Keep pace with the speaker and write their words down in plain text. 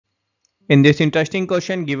In this interesting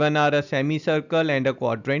question, given are a semicircle and a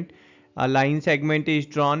quadrant, a line segment is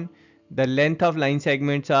drawn. The length of line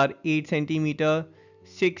segments are 8 cm,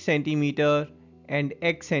 6 cm and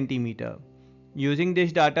x centimeter. Using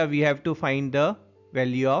this data, we have to find the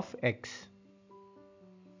value of x.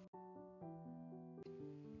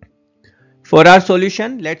 For our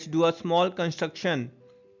solution, let's do a small construction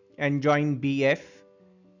and join BF.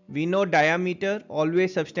 We know diameter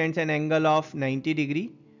always subtends an angle of 90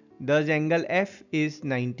 degree. Thus angle F is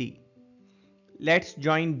 90. Let's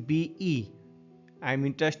join BE. I am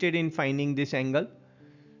interested in finding this angle.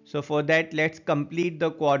 So for that, let's complete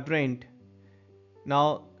the quadrant.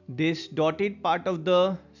 Now this dotted part of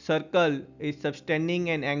the circle is subtending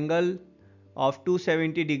an angle of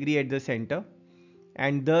 270 degree at the center,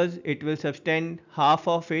 and thus it will subtend half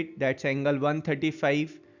of it, that's angle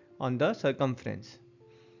 135 on the circumference.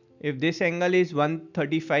 If this angle is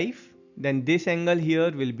 135, then this angle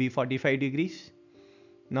here will be 45 degrees.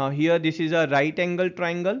 Now here this is a right angle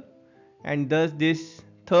triangle, and thus this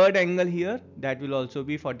third angle here, that will also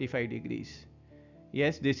be 45 degrees.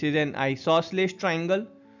 Yes, this is an isosceles triangle,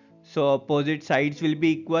 so opposite sides will be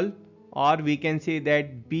equal, or we can say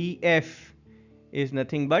that BF is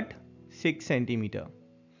nothing but 6 centimeter.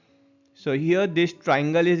 So here this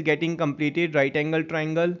triangle is getting completed, right angle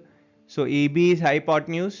triangle. So AB is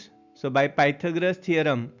hypotenuse. So by Pythagoras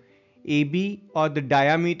theorem, AB or the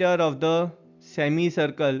diameter of the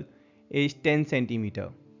semicircle is 10 centimeter.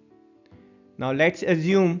 Now let's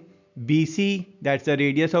assume BC, that's the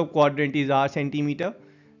radius of quadrant, is r centimeter.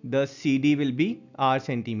 Thus CD will be r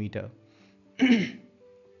centimeter.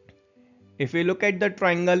 If we look at the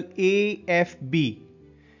triangle AFB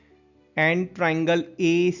and triangle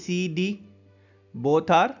ACD, both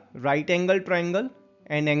are right angle triangle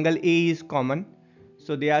and angle A is common.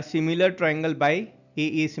 So they are similar triangle by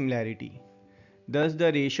AA similarity. Thus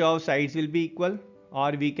the ratio of sides will be equal,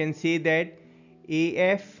 or we can say that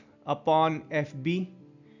AF upon FB,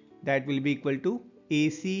 that will be equal to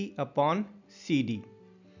AC upon CD.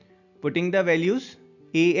 Putting the values,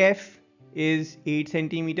 AF is 8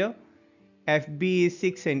 centimeter, FB is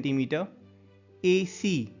 6 centimeter,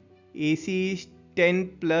 AC is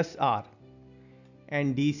 10 plus R,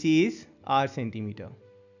 and DC is R centimeter.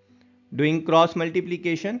 Doing cross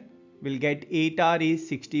multiplication, we'll get 8R is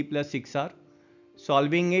 60 plus 6R.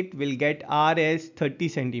 Solving it, we'll get R as 30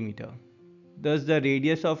 centimeter. Thus the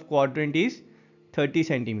radius of quadrant is 30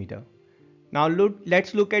 centimeter. Now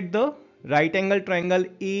let's look at the right angle triangle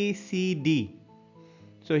ACD.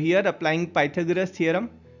 So here applying Pythagoras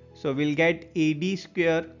theorem, so we'll get AD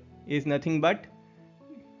square is nothing but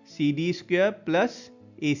CD square plus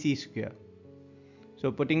AC square.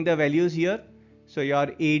 So putting the values here, so your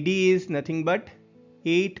AD is nothing but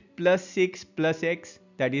 8 plus 6 plus x,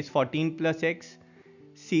 that is 14 plus x.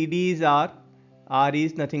 CD is R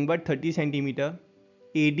is nothing but 30 centimeter.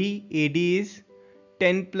 AD is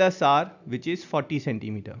 10 plus R, which is 40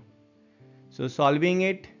 centimeter. So solving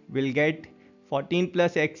it, we'll get 14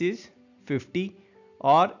 plus x is 50,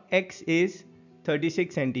 or x is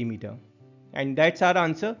 36 centimeter. And that's our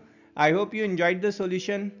answer. I hope you enjoyed the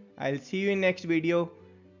solution. I'll see you in next video.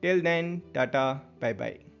 Till then, tata, bye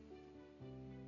bye.